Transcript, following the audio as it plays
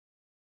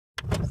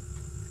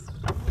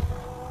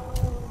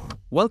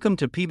Welcome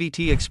to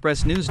PBT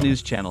Express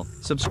News channel.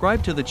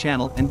 Subscribe to the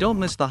channel and don't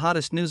miss the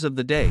hottest news of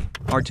the day.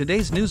 Our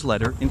today's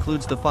newsletter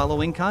includes the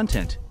following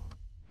content.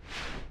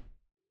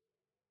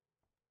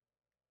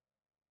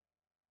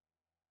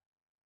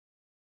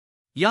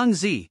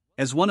 Yangzi,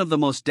 as one of the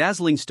most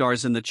dazzling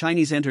stars in the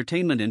Chinese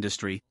entertainment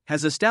industry,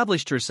 has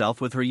established herself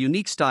with her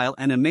unique style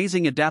and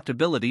amazing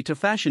adaptability to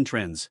fashion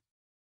trends.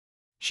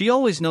 She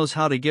always knows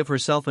how to give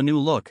herself a new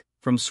look,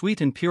 from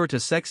sweet and pure to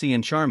sexy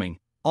and charming.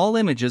 All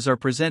images are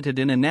presented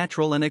in a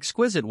natural and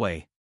exquisite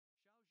way.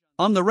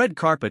 On the red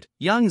carpet,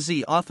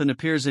 Yangzi often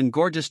appears in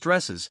gorgeous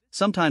dresses,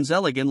 sometimes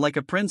elegant like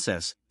a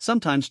princess,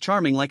 sometimes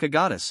charming like a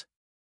goddess.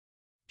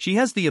 She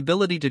has the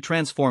ability to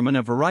transform in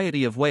a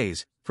variety of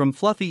ways, from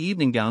fluffy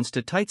evening gowns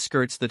to tight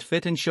skirts that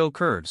fit and show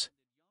curves.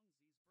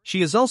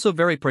 She is also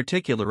very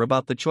particular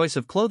about the choice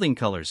of clothing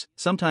colors,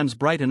 sometimes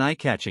bright and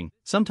eye-catching,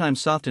 sometimes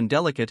soft and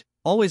delicate,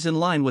 always in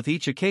line with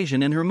each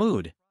occasion and her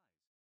mood.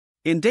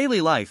 In daily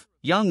life,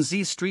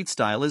 Yangzi's street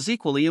style is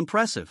equally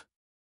impressive.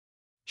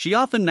 She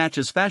often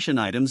matches fashion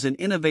items in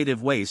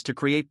innovative ways to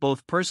create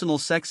both personal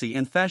sexy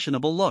and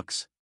fashionable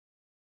looks.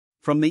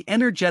 From the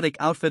energetic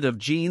outfit of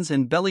jeans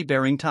and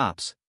belly-bearing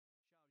tops,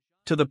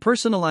 to the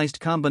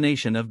personalized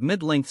combination of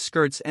mid-length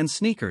skirts and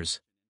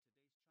sneakers,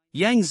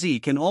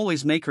 Yangzi can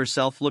always make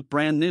herself look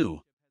brand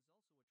new,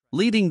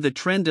 leading the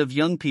trend of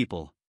young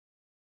people.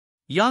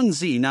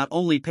 Yangzi not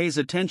only pays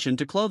attention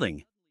to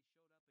clothing,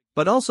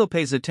 but also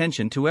pays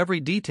attention to every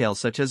detail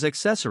such as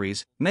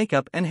accessories,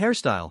 makeup and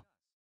hairstyle.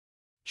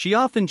 She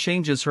often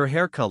changes her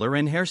hair color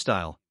and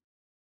hairstyle,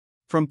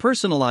 from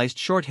personalized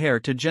short hair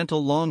to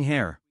gentle long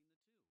hair.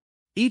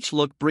 Each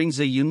look brings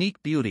a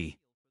unique beauty.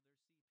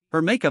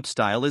 Her makeup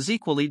style is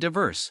equally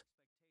diverse,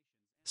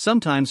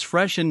 sometimes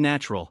fresh and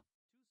natural,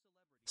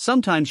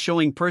 sometimes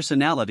showing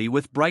personality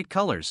with bright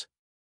colors.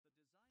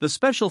 The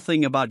special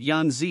thing about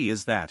Yangzi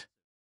is that,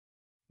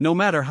 no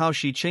matter how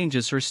she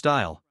changes her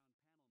style,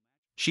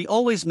 she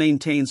always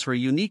maintains her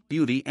unique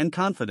beauty and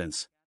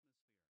confidence.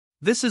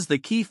 This is the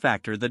key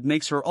factor that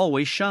makes her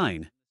always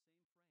shine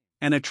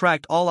and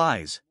attract all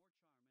eyes.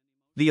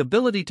 The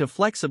ability to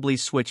flexibly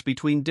switch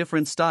between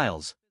different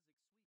styles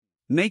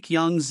make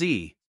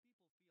Yangzi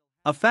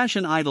a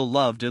fashion idol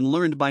loved and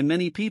learned by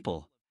many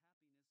people.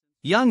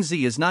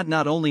 Yangzi is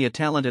not only a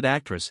talented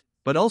actress,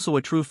 but also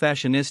a true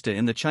fashionista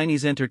in the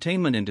Chinese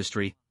entertainment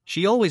industry.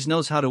 She always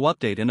knows how to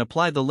update and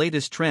apply the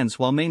latest trends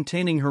while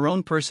maintaining her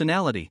own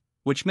personality,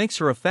 which makes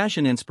her a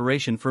fashion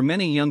inspiration for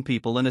many young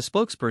people and a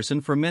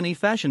spokesperson for many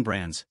fashion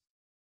brands.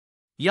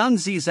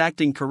 Yangzi's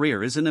acting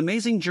career is an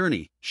amazing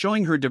journey,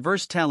 showing her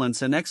diverse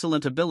talents and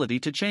excellent ability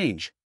to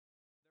change.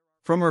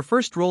 From her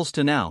first roles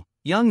to now,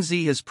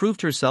 Yangzi has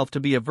proved herself to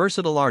be a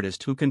versatile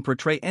artist who can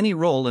portray any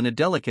role in a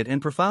delicate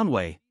and profound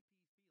way.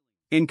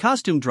 In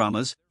costume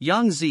dramas,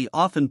 Yangzi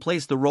often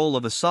plays the role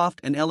of a soft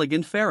and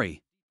elegant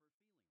fairy.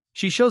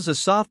 She shows a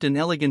soft and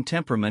elegant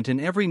temperament in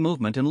every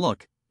movement and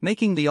look,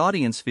 making the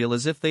audience feel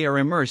as if they are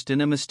immersed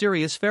in a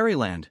mysterious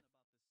fairyland.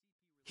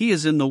 He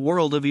is in the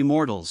world of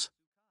immortals.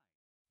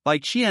 By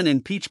Shen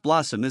in Peach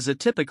Blossom is a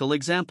typical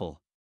example.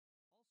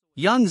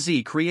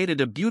 Yangzi created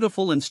a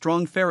beautiful and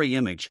strong fairy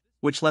image,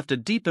 which left a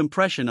deep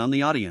impression on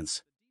the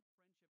audience.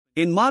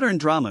 In modern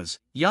dramas,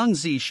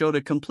 Yangzi showed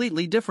a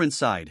completely different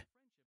side.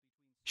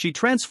 She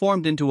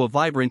transformed into a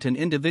vibrant and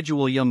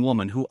individual young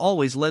woman who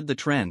always led the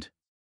trend.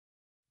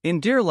 In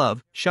Dear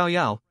Love,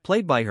 Xiao,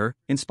 played by her,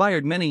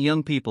 inspired many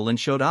young people and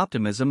showed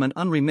optimism and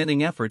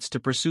unremitting efforts to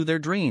pursue their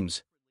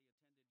dreams.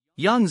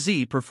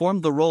 Yangzi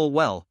performed the role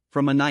well,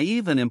 from a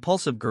naive and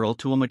impulsive girl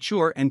to a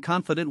mature and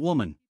confident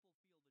woman.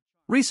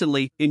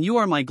 Recently, in You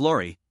Are My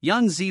Glory,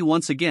 Yangzi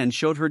once again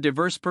showed her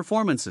diverse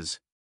performances.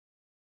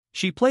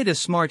 She played a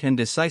smart and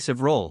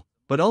decisive role,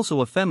 but also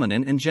a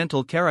feminine and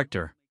gentle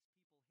character.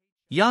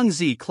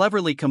 Yangzi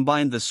cleverly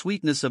combined the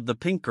sweetness of the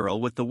pink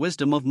girl with the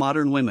wisdom of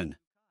modern women,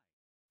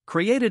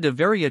 created a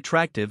very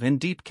attractive and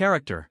deep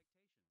character.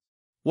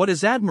 What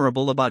is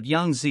admirable about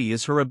Yangzi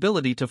is her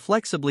ability to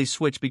flexibly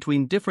switch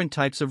between different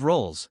types of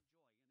roles.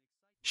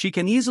 She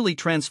can easily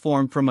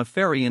transform from a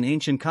fairy in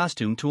ancient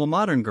costume to a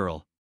modern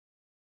girl.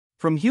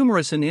 From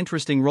humorous and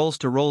interesting roles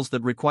to roles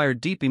that require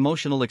deep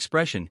emotional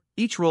expression,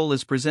 each role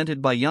is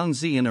presented by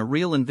Yangzi in a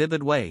real and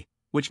vivid way,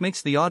 which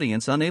makes the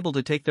audience unable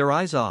to take their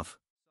eyes off.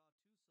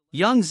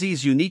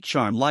 Yangzi's unique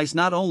charm lies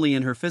not only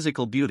in her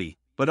physical beauty,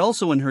 but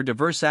also in her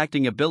diverse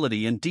acting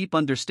ability and deep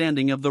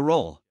understanding of the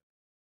role.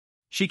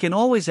 She can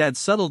always add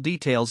subtle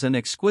details and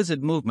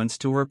exquisite movements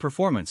to her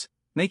performance,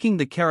 making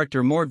the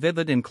character more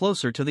vivid and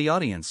closer to the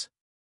audience.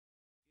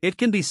 It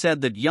can be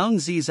said that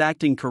Yangzi's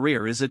acting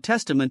career is a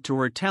testament to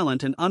her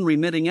talent and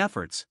unremitting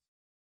efforts.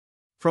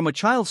 From a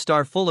child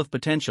star full of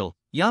potential,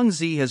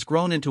 Yangzi has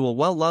grown into a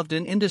well-loved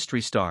and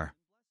industry star.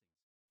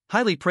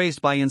 Highly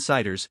praised by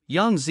insiders,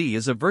 Yangzi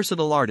is a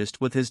versatile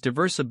artist with his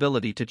diverse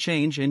ability to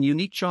change and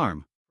unique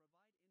charm.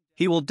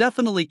 He will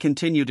definitely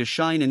continue to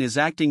shine in his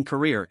acting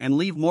career and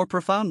leave more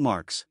profound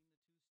marks.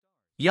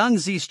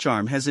 Yangzi's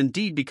charm has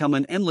indeed become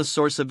an endless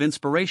source of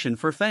inspiration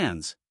for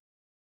fans.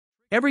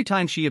 Every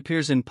time she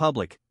appears in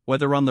public,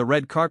 whether on the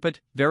red carpet,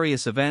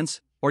 various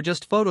events, or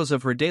just photos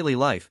of her daily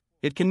life,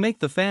 it can make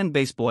the fan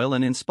base boil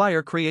and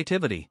inspire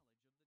creativity.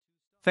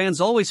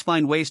 Fans always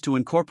find ways to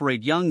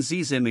incorporate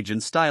Yangzi's image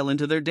and style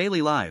into their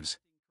daily lives.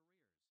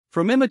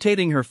 From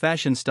imitating her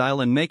fashion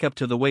style and makeup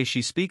to the way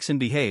she speaks and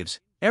behaves,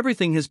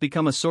 everything has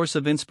become a source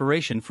of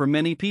inspiration for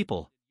many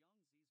people.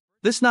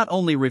 This not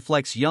only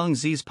reflects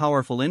Yangzi's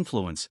powerful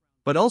influence,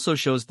 but also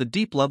shows the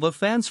deep love of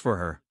fans for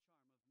her.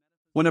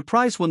 When a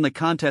prize won the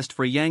contest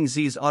for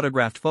Yangzi's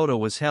autographed photo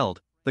was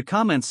held, the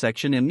comments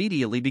section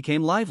immediately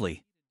became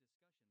lively.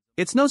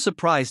 It's no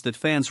surprise that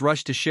fans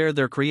rushed to share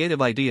their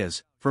creative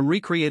ideas, from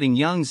recreating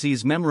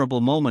Yangzi's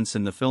memorable moments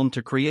in the film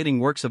to creating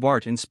works of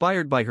art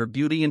inspired by her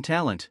beauty and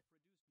talent.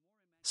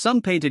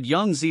 Some painted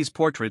Yangzi's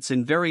portraits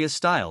in various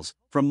styles,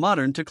 from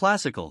modern to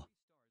classical.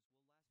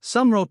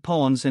 Some wrote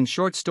poems and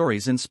short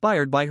stories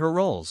inspired by her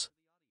roles.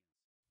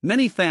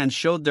 Many fans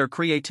showed their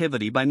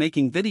creativity by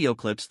making video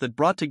clips that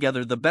brought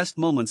together the best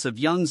moments of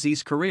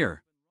Yangzi's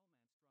career.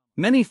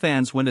 Many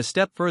fans went a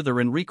step further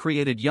and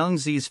recreated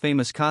Yangzi's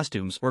famous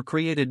costumes or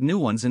created new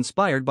ones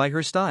inspired by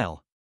her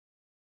style.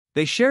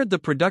 They shared the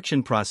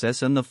production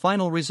process and the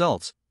final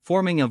results,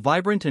 forming a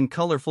vibrant and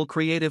colorful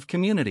creative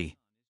community.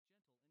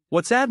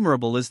 What's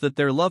admirable is that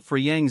their love for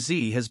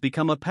Yangzi has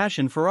become a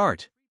passion for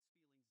art.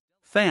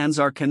 Fans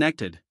are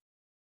connected.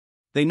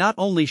 They not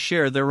only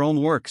share their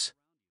own works,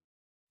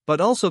 but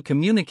also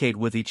communicate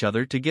with each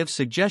other to give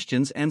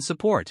suggestions and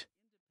support.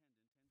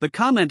 The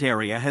comment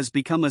area has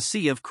become a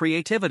sea of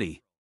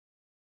creativity.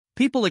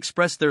 People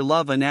express their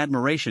love and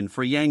admiration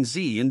for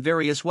Yangzi in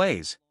various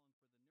ways.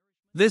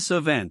 This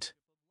event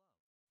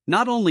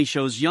not only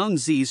shows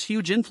Yangzi's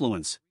huge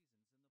influence,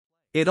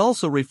 it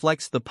also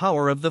reflects the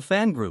power of the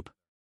fan group.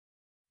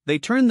 They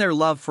turn their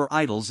love for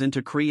idols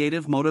into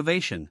creative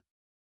motivation,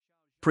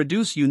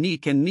 produce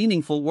unique and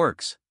meaningful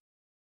works.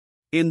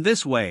 In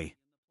this way,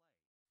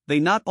 they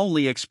not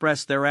only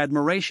express their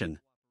admiration,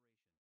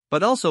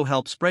 but also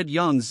help spread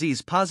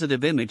Yangzi's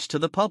positive image to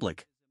the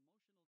public.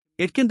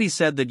 It can be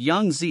said that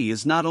Yangzi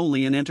is not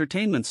only an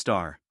entertainment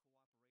star,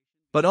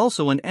 but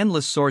also an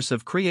endless source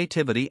of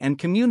creativity and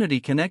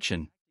community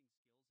connection.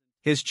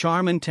 His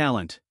charm and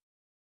talent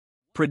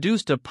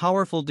produced a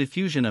powerful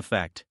diffusion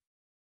effect,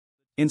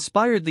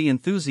 inspired the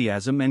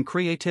enthusiasm and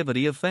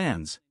creativity of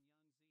fans,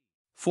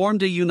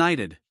 formed a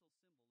united,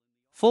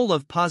 full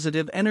of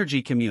positive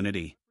energy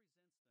community.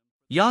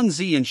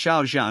 Yangzi and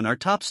Xiao are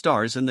top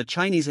stars in the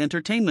Chinese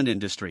entertainment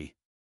industry,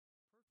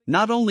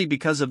 not only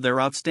because of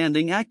their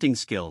outstanding acting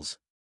skills,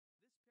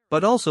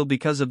 but also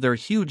because of their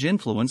huge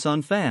influence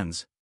on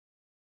fans.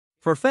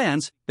 For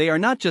fans, they are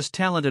not just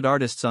talented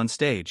artists on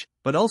stage,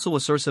 but also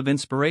a source of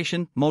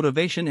inspiration,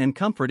 motivation, and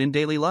comfort in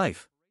daily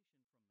life.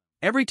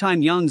 Every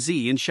time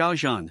Yangzi and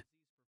Xiao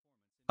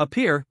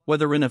appear,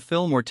 whether in a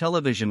film or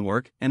television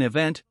work, an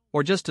event,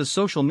 or just a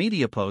social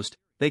media post,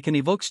 they can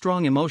evoke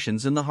strong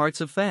emotions in the hearts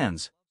of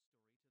fans.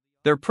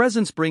 Their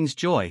presence brings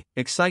joy,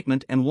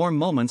 excitement, and warm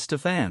moments to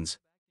fans.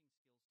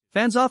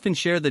 Fans often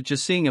share that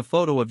just seeing a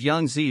photo of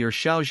Yangzi or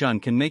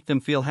Xiao can make them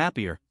feel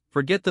happier,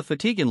 forget the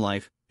fatigue in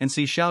life, and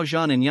see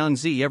Xiao and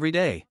Yangzi every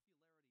day.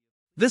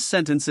 This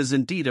sentence is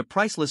indeed a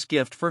priceless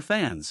gift for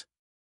fans.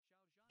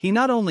 He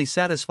not only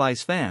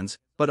satisfies fans,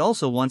 but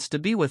also wants to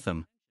be with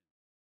them.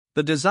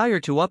 The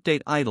desire to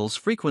update idols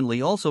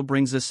frequently also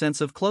brings a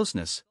sense of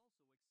closeness.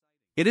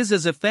 It is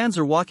as if fans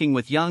are walking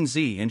with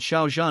Yangzi and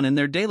Xiao in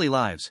their daily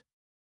lives.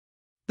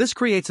 This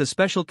creates a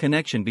special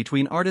connection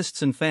between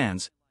artists and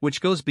fans,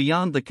 which goes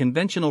beyond the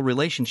conventional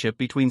relationship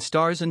between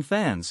stars and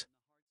fans.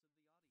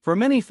 For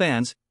many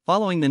fans,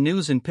 following the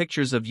news and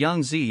pictures of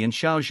Yangzi and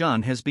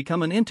Xiao has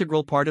become an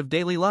integral part of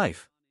daily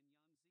life.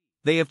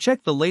 They have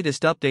checked the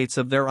latest updates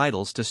of their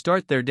idols to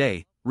start their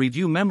day,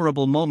 review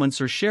memorable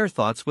moments, or share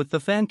thoughts with the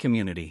fan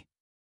community.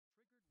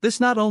 This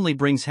not only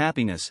brings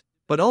happiness,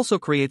 but also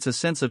creates a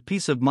sense of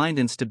peace of mind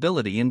and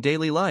stability in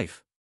daily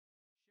life.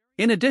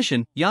 In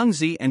addition,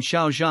 Yangzi and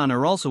Xiao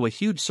are also a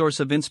huge source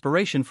of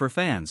inspiration for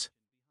fans.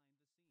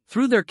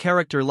 Through their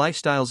character,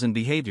 lifestyles, and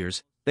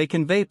behaviors, they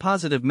convey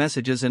positive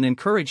messages and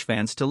encourage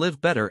fans to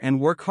live better and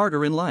work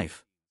harder in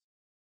life.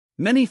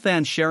 Many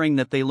fans sharing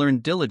that they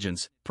learned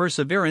diligence,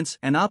 perseverance,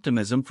 and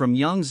optimism from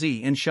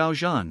Yangzi and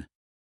Xiao.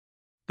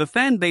 The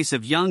fan base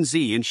of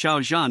Yangzi and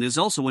Xiao is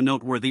also a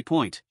noteworthy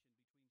point.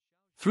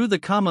 Through the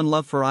common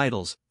love for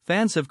idols,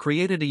 fans have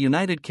created a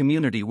united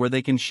community where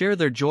they can share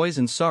their joys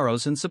and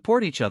sorrows and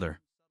support each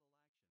other.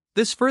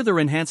 This further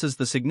enhances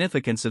the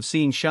significance of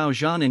seeing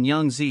Xiao and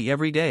Yangzi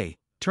every day,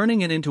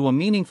 turning it into a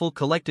meaningful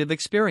collective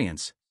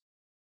experience.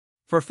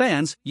 For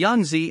fans,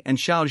 Yangzi and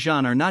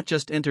Xiao are not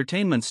just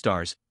entertainment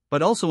stars,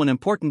 but also an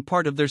important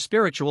part of their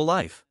spiritual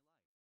life.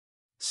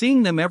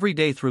 Seeing them every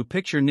day through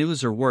picture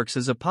news or works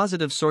is a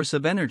positive source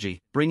of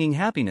energy, bringing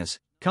happiness,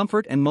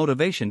 comfort, and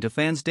motivation to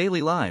fans'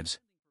 daily lives.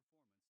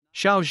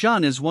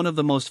 Xiao is one of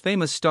the most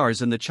famous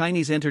stars in the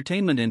Chinese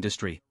entertainment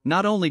industry,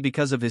 not only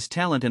because of his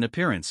talent and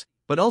appearance,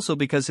 but also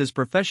because his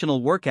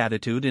professional work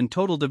attitude and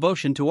total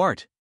devotion to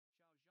art.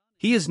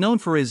 He is known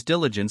for his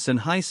diligence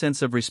and high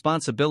sense of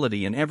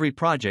responsibility in every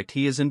project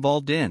he is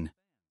involved in.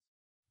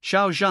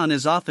 Xiao Zhan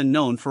is often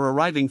known for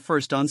arriving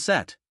first on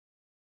set.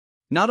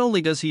 Not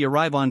only does he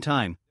arrive on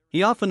time,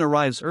 he often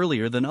arrives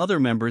earlier than other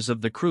members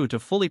of the crew to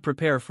fully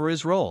prepare for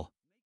his role.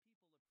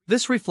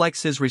 This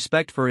reflects his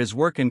respect for his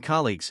work and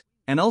colleagues,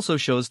 and also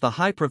shows the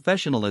high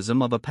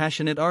professionalism of a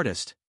passionate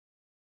artist.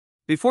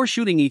 Before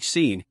shooting each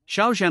scene,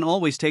 Xiao Zhan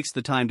always takes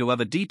the time to have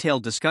a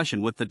detailed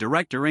discussion with the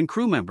director and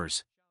crew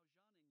members.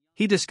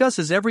 He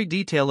discusses every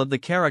detail of the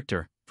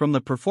character, from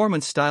the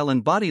performance style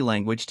and body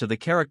language to the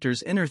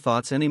character's inner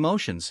thoughts and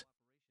emotions.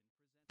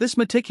 This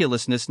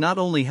meticulousness not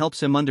only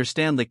helps him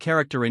understand the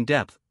character in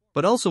depth,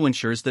 but also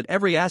ensures that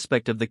every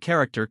aspect of the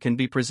character can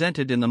be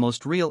presented in the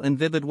most real and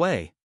vivid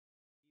way.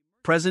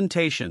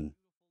 Presentation.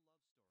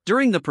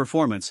 During the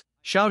performance,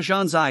 Xiao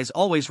Zhan's eyes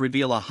always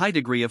reveal a high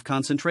degree of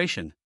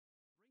concentration.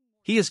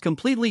 He is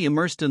completely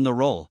immersed in the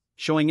role,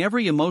 showing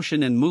every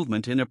emotion and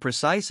movement in a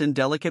precise and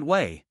delicate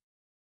way.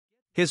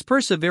 His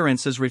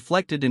perseverance is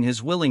reflected in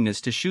his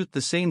willingness to shoot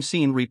the same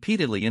scene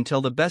repeatedly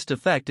until the best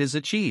effect is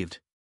achieved.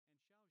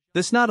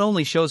 This not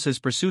only shows his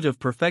pursuit of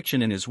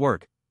perfection in his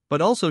work,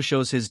 but also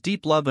shows his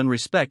deep love and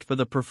respect for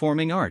the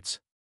performing arts.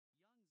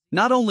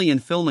 Not only in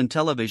film and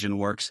television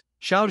works,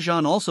 Xiao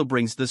Zhan also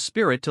brings this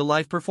spirit to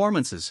live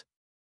performances.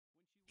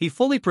 He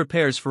fully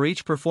prepares for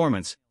each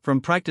performance,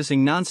 from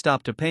practicing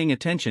non-stop to paying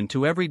attention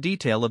to every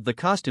detail of the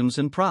costumes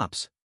and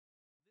props.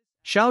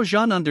 Xiao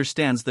Zhan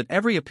understands that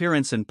every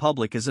appearance in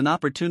public is an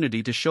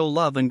opportunity to show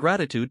love and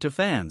gratitude to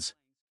fans.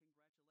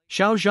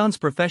 Xiao Zhan's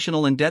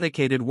professional and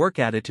dedicated work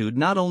attitude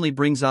not only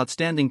brings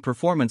outstanding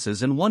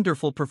performances and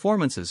wonderful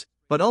performances,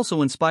 but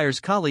also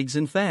inspires colleagues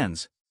and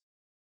fans.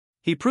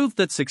 He proved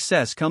that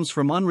success comes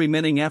from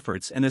unremitting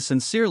efforts and a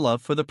sincere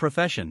love for the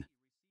profession.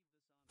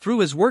 Through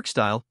his work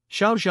style,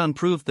 Xiao Zhan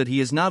proved that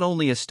he is not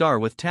only a star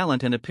with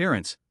talent and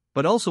appearance,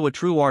 but also a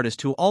true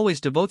artist who always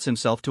devotes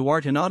himself to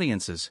art and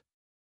audiences.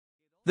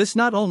 This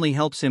not only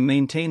helps him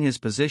maintain his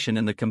position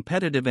in the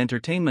competitive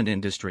entertainment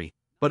industry,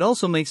 but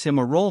also makes him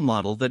a role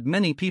model that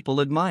many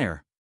people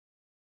admire.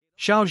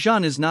 Xiao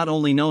Zhan is not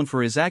only known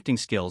for his acting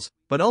skills,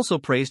 but also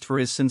praised for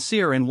his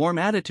sincere and warm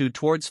attitude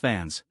towards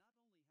fans.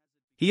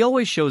 He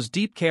always shows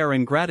deep care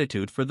and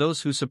gratitude for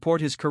those who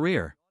support his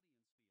career.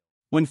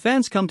 When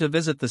fans come to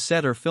visit the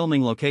set or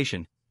filming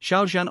location,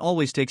 Xiao Zhan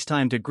always takes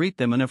time to greet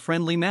them in a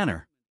friendly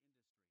manner.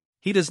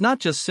 He does not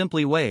just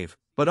simply wave,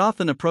 but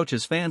often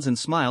approaches fans and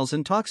smiles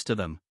and talks to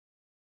them.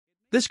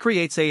 This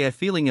creates a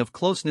feeling of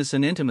closeness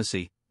and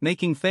intimacy,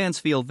 making fans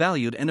feel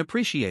valued and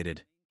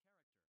appreciated.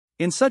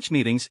 In such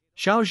meetings,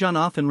 Xiao Zhan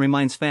often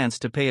reminds fans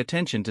to pay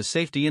attention to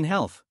safety and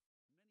health.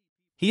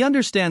 He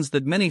understands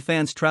that many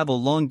fans travel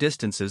long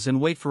distances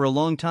and wait for a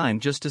long time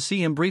just to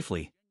see him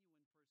briefly.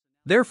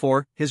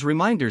 Therefore, his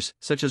reminders,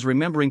 such as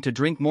remembering to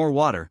drink more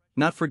water,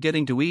 not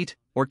forgetting to eat,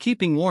 or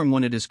keeping warm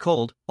when it is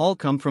cold, all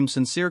come from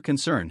sincere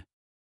concern.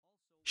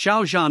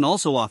 Xiao Zhan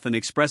also often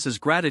expresses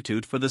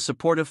gratitude for the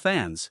support of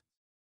fans.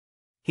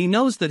 He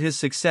knows that his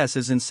success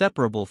is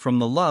inseparable from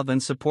the love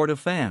and support of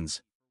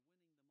fans.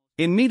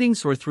 In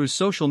meetings or through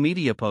social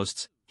media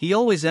posts, he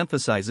always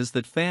emphasizes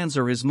that fans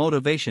are his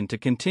motivation to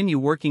continue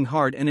working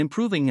hard and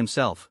improving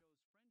himself.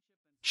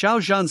 Xiao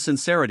Zhan's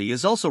sincerity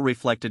is also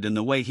reflected in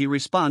the way he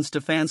responds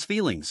to fans'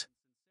 feelings.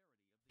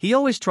 He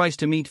always tries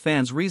to meet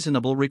fans'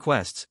 reasonable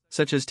requests,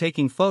 such as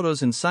taking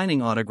photos and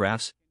signing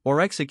autographs, or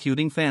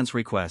executing fans'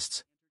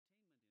 requests.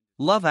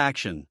 Love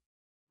action.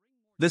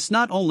 This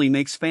not only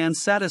makes fans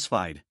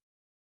satisfied,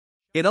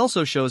 it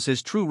also shows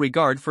his true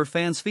regard for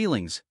fans'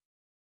 feelings.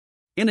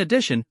 In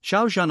addition,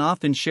 Xiao Zhan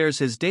often shares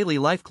his daily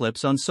life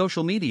clips on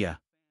social media.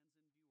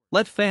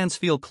 Let fans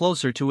feel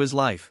closer to his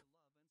life.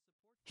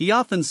 He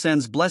often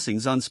sends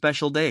blessings on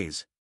special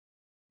days,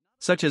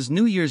 such as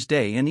New Year's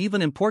Day and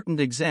even important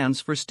exams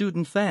for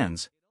student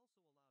fans.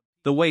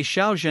 The way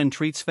Xiao Zhan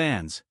treats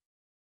fans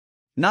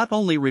not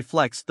only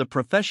reflects the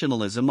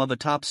professionalism of a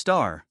top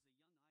star,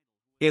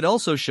 it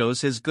also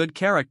shows his good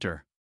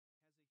character.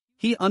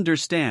 He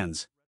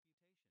understands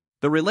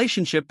the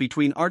relationship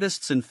between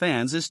artists and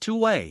fans is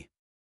two-way.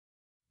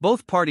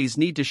 Both parties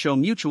need to show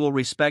mutual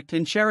respect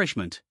and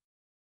cherishment.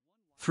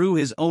 Through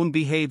his own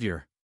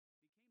behavior,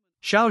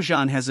 Xiao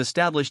Zhan has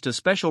established a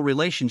special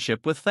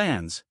relationship with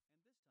fans.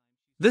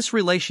 This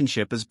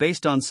relationship is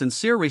based on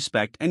sincere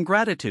respect and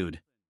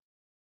gratitude.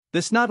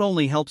 This not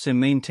only helps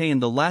him maintain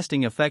the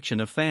lasting affection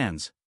of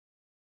fans,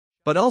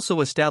 but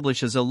also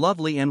establishes a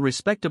lovely and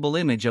respectable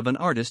image of an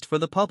artist for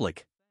the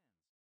public.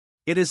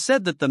 It is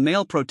said that the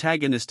male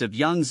protagonist of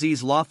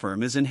Yangzi's law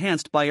firm is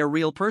enhanced by a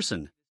real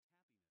person.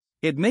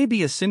 It may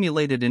be a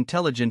simulated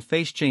intelligent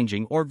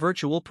face-changing or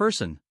virtual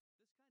person.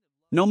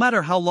 No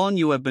matter how long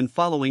you have been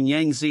following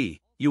Yangzi,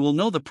 you will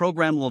know the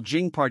program Will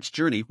Jing Park's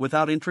Journey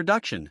without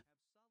introduction.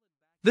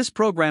 This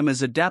program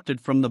is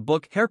adapted from the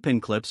book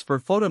Hairpin Clips for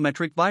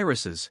Photometric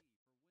Viruses.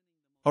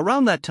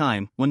 Around that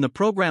time, when the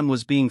program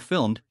was being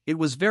filmed, it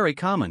was very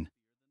common.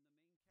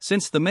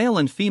 Since the male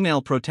and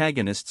female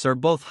protagonists are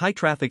both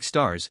high-traffic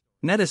stars,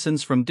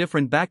 netizens from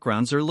different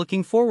backgrounds are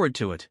looking forward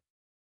to it.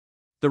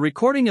 The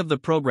recording of the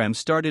program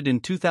started in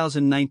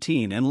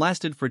 2019 and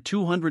lasted for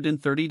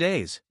 230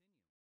 days.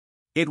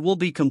 It will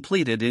be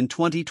completed in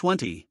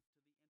 2020.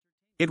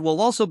 It will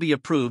also be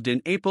approved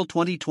in April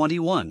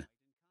 2021.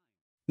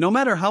 No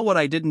matter how, what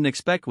I didn't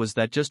expect was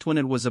that just when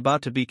it was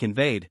about to be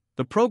conveyed,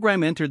 the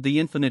program entered the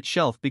infinite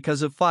shelf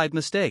because of 5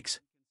 mistakes.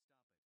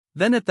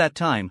 Then at that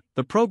time,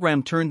 the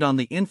program turned on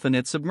the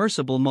infinite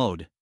submersible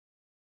mode.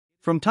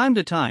 From time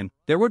to time,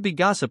 there would be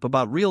gossip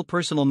about real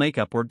personal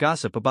makeup or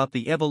gossip about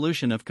the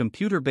evolution of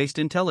computer-based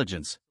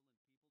intelligence.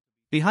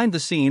 Behind the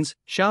scenes,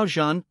 Xiao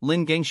Zhan,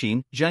 Lin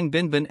Gangxin, Zhang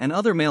Binbin and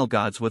other male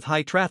gods with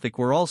high traffic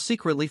were all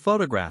secretly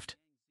photographed.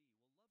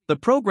 The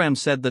program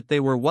said that they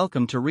were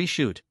welcome to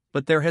reshoot,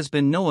 but there has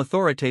been no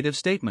authoritative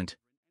statement.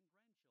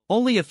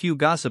 Only a few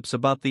gossips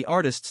about the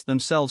artists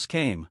themselves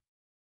came.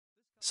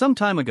 Some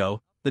time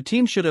ago, the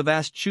team should have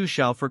asked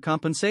Xiao for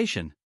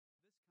compensation.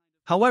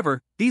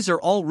 However, these are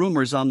all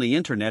rumors on the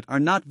internet, are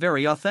not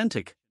very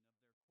authentic.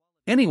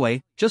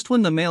 Anyway, just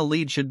when the male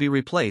lead should be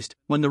replaced,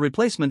 when the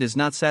replacement is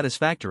not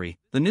satisfactory,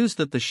 the news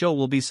that the show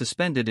will be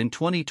suspended in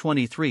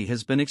 2023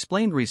 has been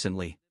explained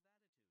recently.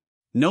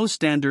 No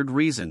standard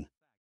reason.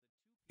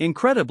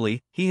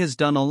 Incredibly, he has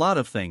done a lot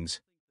of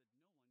things.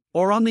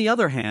 Or on the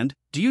other hand,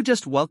 do you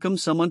just welcome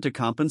someone to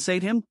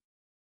compensate him?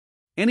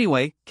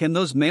 Anyway, can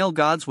those male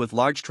gods with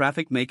large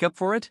traffic make up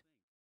for it?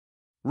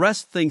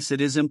 Rest thinks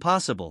it is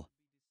impossible.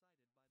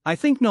 I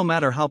think no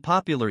matter how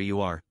popular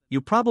you are, you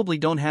probably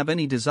don't have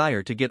any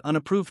desire to get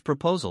unapproved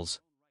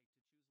proposals.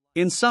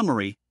 In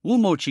summary, Wu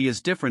Mochi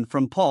is different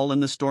from Paul in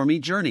the stormy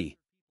journey.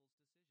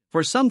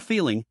 For some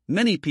feeling,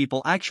 many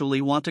people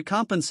actually want to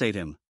compensate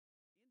him.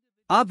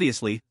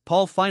 Obviously,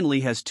 Paul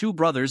finally has 2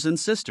 brothers and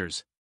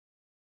sisters.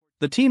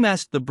 The team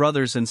asked the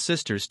brothers and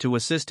sisters to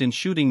assist in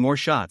shooting more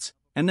shots,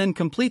 and then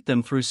complete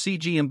them through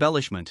CG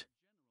embellishment.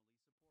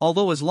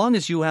 Although as long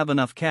as you have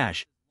enough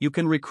cash, you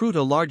can recruit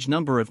a large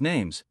number of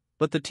names,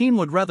 but the team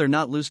would rather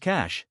not lose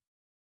cash.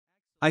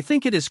 I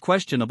think it is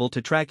questionable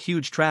to track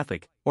huge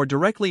traffic, or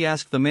directly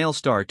ask the male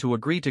star to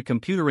agree to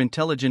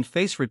computer-intelligent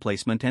face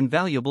replacement and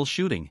valuable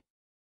shooting.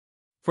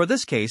 For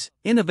this case,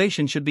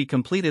 innovation should be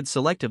completed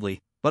selectively,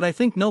 but I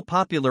think no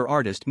popular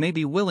artist may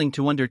be willing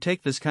to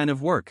undertake this kind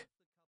of work.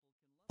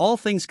 All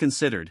things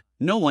considered,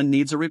 no one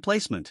needs a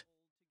replacement.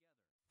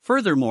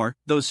 Furthermore,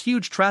 those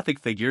huge traffic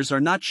figures are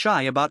not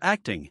shy about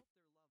acting.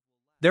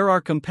 There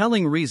are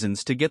compelling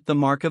reasons to get the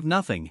mark of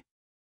nothing.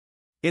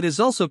 It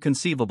is also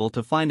conceivable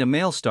to find a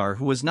male star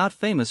who is not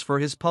famous for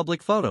his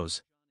public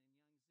photos.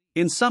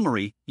 In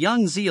summary,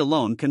 Yangzi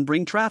alone can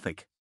bring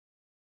traffic.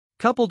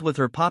 Coupled with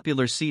her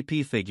popular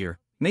CP figure,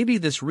 maybe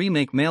this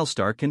remake male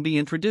star can be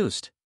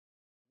introduced.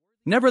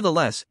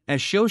 Nevertheless, as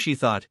Shoshi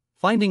thought,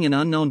 finding an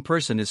unknown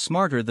person is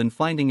smarter than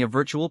finding a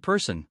virtual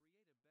person.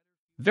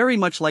 Very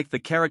much like the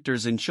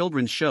characters in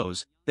children's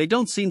shows, they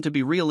don't seem to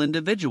be real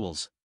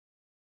individuals.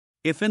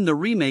 If in the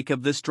remake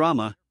of this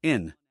drama,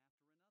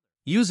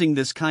 using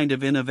this kind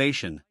of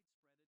innovation,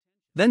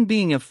 then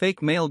being a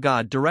fake male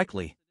god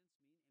directly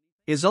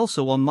is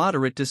also a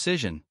moderate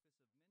decision.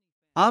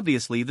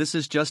 Obviously, this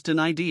is just an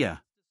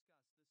idea.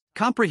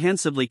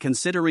 Comprehensively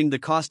considering the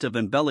cost of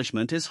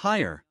embellishment is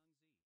higher.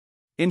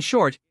 In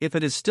short, if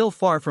it is still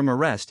far from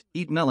arrest,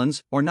 eat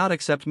melons or not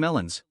accept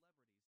melons.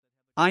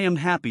 I am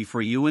happy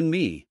for you and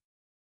me.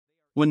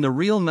 When the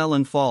real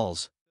melon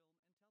falls,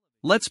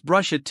 let's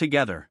brush it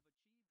together.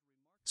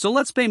 So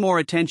let's pay more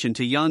attention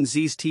to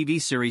Yangzi's TV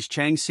series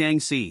Chang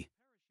Xiang Si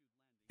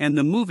and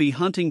the movie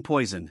Hunting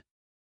Poison.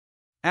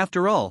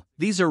 After all,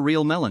 these are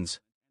real melons.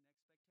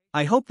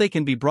 I hope they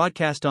can be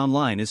broadcast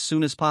online as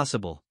soon as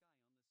possible.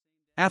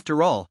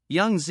 After all,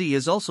 Yangzi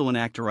is also an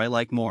actor I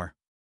like more.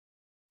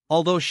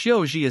 Although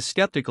Xiao is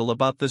skeptical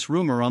about this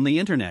rumor on the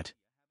internet.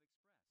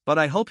 But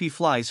I hope he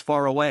flies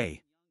far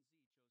away.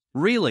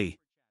 Really?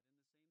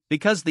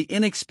 Because the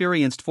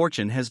inexperienced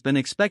fortune has been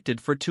expected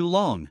for too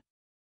long.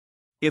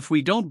 If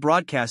we don't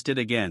broadcast it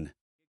again,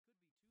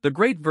 the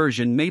great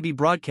version may be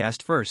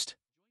broadcast first.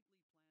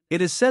 It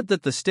is said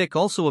that the stick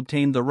also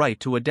obtained the right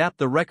to adapt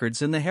the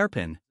records in the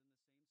hairpin.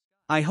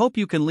 I hope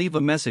you can leave a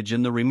message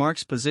in the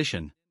remarks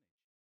position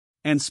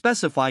and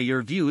specify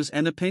your views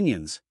and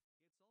opinions.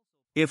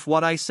 If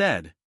what I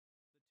said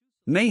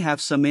may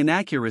have some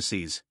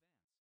inaccuracies,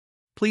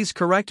 please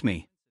correct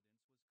me.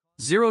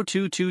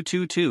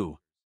 02222.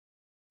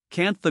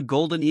 Can't the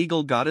golden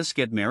eagle goddess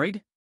get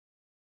married?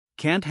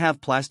 Can't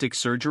have plastic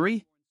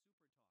surgery?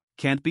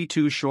 Can't be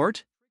too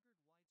short?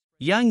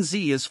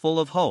 Yangzi is full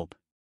of hope.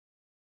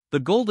 The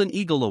Golden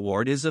Eagle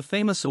Award is a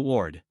famous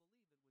award.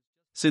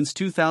 Since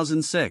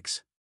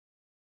 2006.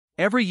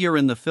 Every year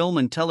in the film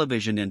and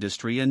television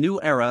industry, a new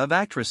era of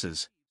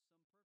actresses.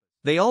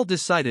 They all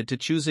decided to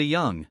choose a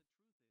young,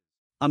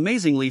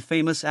 amazingly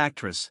famous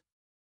actress.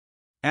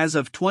 As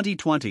of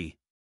 2020,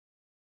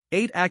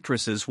 8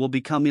 actresses will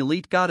become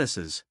elite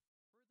goddesses.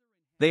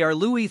 They are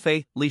Lu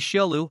Yifei, Li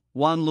Xiaolu,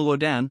 Wan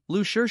Luodan,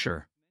 Lu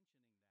Shishir,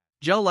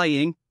 Zhao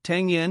Liying,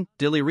 Tang Yin,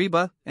 Dili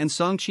Riba, and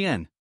Song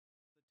Qian.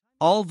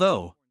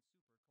 Although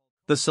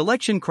the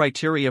selection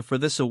criteria for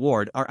this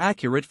award are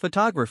accurate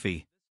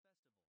photography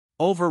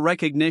over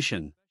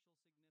recognition,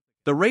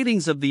 the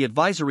ratings of the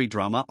advisory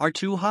drama are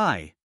too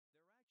high.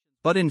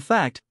 But in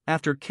fact,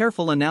 after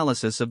careful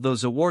analysis of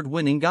those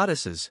award-winning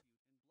goddesses,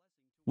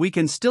 we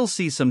can still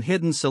see some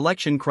hidden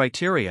selection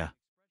criteria.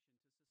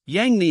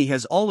 Yangzi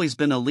has always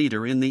been a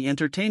leader in the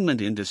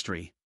entertainment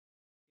industry.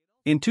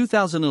 In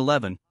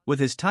 2011, with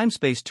his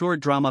time-space tour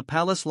drama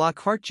Palace Lock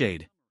Heart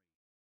Jade,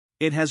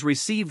 it has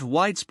received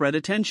widespread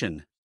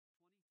attention.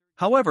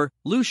 However,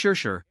 Lu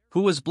Shishir,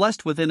 who was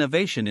blessed with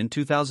innovation in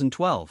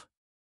 2012,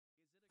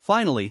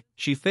 finally,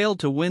 she failed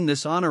to win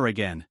this honor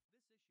again.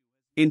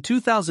 In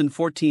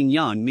 2014,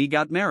 Yangzi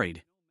got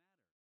married.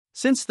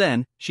 Since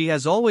then, she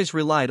has always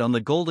relied on the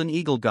Golden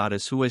Eagle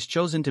goddess who has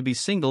chosen to be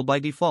single by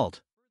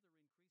default.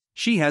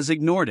 She has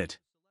ignored it.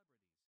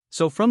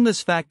 So from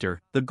this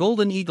factor, the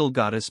Golden Eagle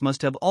goddess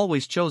must have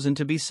always chosen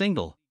to be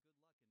single.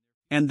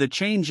 And the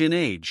change in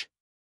age.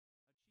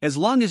 As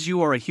long as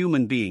you are a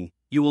human being,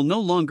 you will no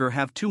longer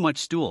have too much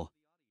stool.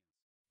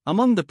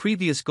 Among the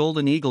previous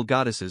Golden Eagle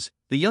goddesses,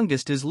 the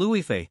youngest is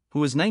Luifei,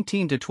 who is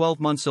 19 to 12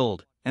 months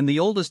old, and the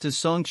oldest is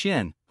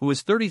Shen, who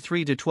is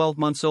 33 to 12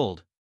 months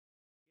old.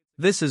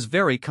 This is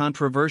very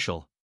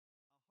controversial.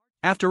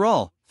 After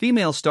all,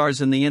 female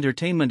stars in the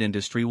entertainment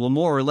industry will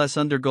more or less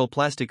undergo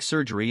plastic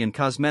surgery and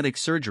cosmetic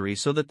surgery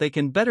so that they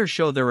can better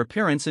show their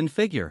appearance and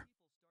figure.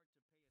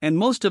 And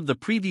most of the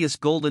previous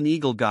Golden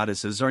Eagle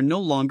goddesses are no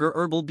longer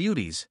herbal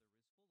beauties.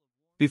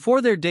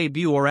 Before their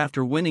debut or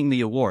after winning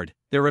the award,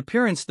 their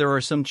appearance there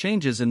are some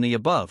changes in the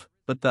above,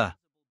 but the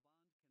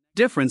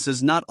difference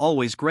is not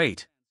always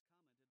great.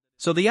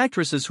 So the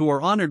actresses who are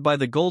honored by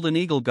the Golden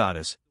Eagle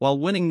goddess, while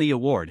winning the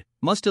award,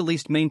 must at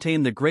least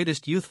maintain the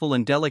greatest youthful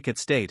and delicate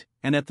state,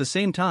 and at the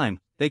same time,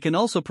 they can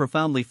also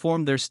profoundly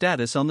form their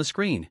status on the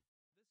screen.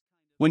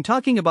 When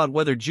talking about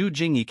whether Zhu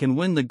Jingyi can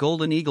win the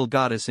Golden Eagle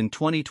goddess in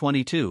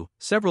 2022,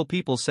 several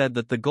people said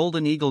that the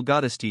Golden Eagle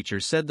goddess teacher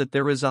said that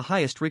there is a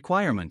highest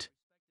requirement.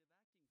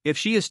 If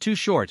she is too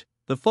short,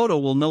 the photo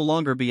will no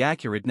longer be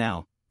accurate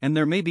now, and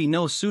there may be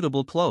no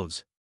suitable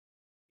clothes.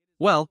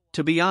 Well,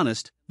 to be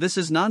honest, this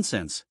is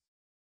nonsense.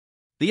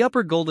 The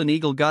upper Golden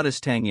Eagle goddess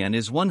Tangyan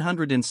is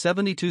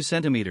 172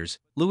 centimeters,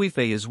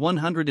 Luifei is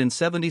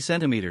 170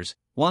 centimeters,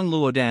 Wang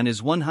Luodan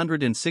is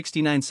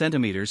 169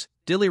 centimeters,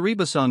 Dili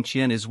Ribasong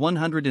Qian is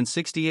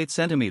 168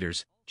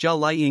 centimeters, Zhao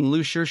Liang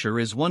Lu Shishir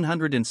is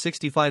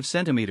 165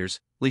 centimeters,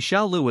 Li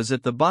Xiao Lu is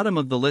at the bottom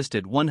of the list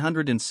at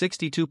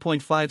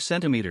 162.5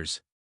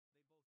 centimeters.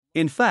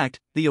 In fact,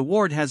 the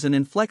award has an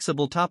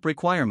inflexible top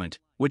requirement,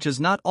 which is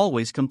not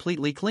always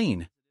completely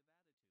clean.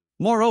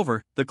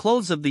 Moreover, the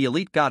clothes of the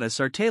elite goddess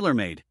are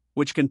tailor-made,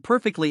 which can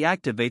perfectly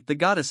activate the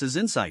goddess's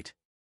insight.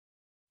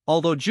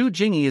 Although Zhu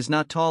Jingyi is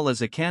not tall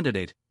as a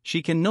candidate,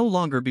 she can no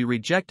longer be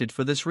rejected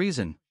for this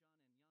reason.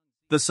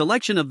 The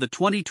selection of the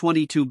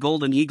 2022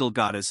 Golden Eagle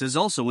goddess is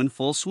also in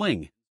full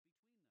swing.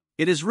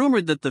 It is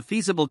rumored that the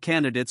feasible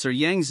candidates are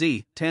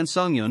Yangzi, Tan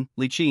Songyun,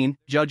 Li Qin,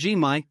 Zhao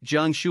Jimai,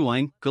 Zhang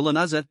Shuang,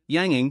 Gulanaza,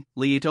 Yang Ying,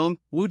 Li Yitong,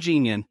 Wu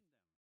Jinyan.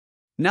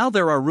 Now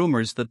there are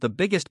rumors that the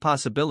biggest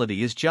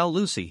possibility is Zhao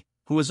Lucy,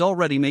 who is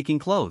already making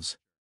clothes.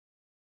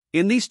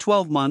 In these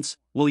 12 months,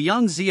 will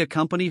Yangzi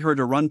accompany her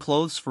to run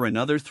clothes for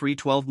another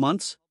 12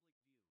 months?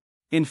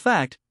 In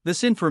fact,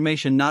 this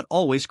information not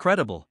always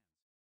credible.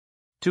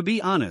 To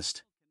be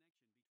honest,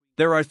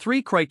 there are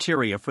 3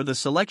 criteria for the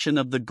selection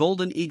of the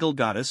Golden Eagle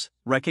goddess: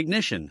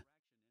 recognition,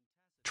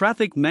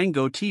 traffic,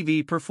 Mango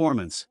TV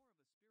performance,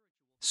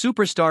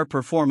 superstar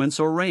performance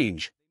or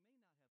range,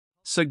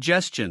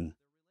 suggestion.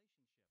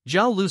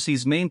 Zhao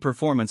Lucy's main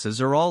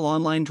performances are all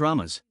online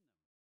dramas.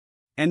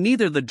 And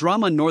neither the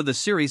drama nor the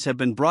series have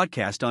been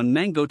broadcast on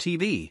Mango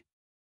TV.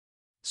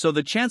 So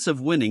the chance of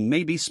winning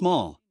may be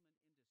small.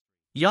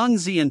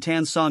 Yangzi and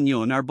Tan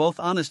Songyun are both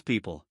honest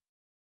people.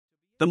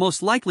 The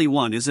most likely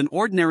one is an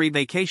ordinary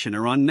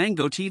vacationer on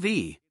Mango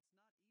TV.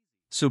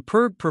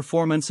 Superb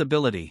performance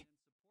ability.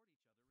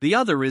 The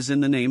other is in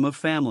the name of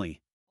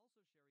family.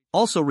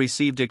 Also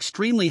received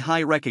extremely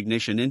high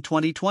recognition in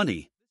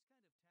 2020.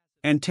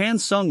 And Tan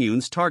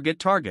Songyun's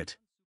target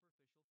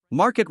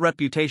market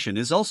reputation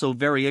is also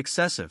very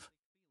excessive.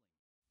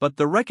 But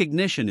the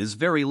recognition is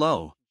very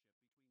low.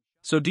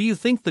 So do you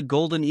think the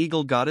Golden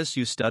Eagle goddess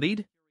you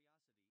studied?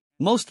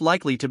 Most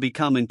likely to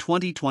become in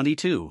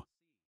 2022.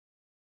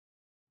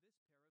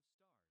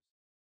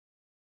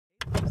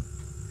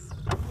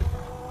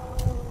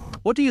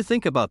 What do you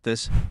think about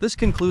this? This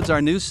concludes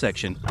our news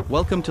section.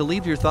 Welcome to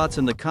leave your thoughts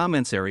in the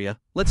comments area.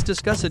 Let's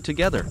discuss it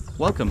together.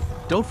 Welcome.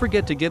 Don't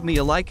forget to give me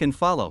a like and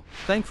follow.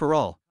 Thank for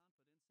all.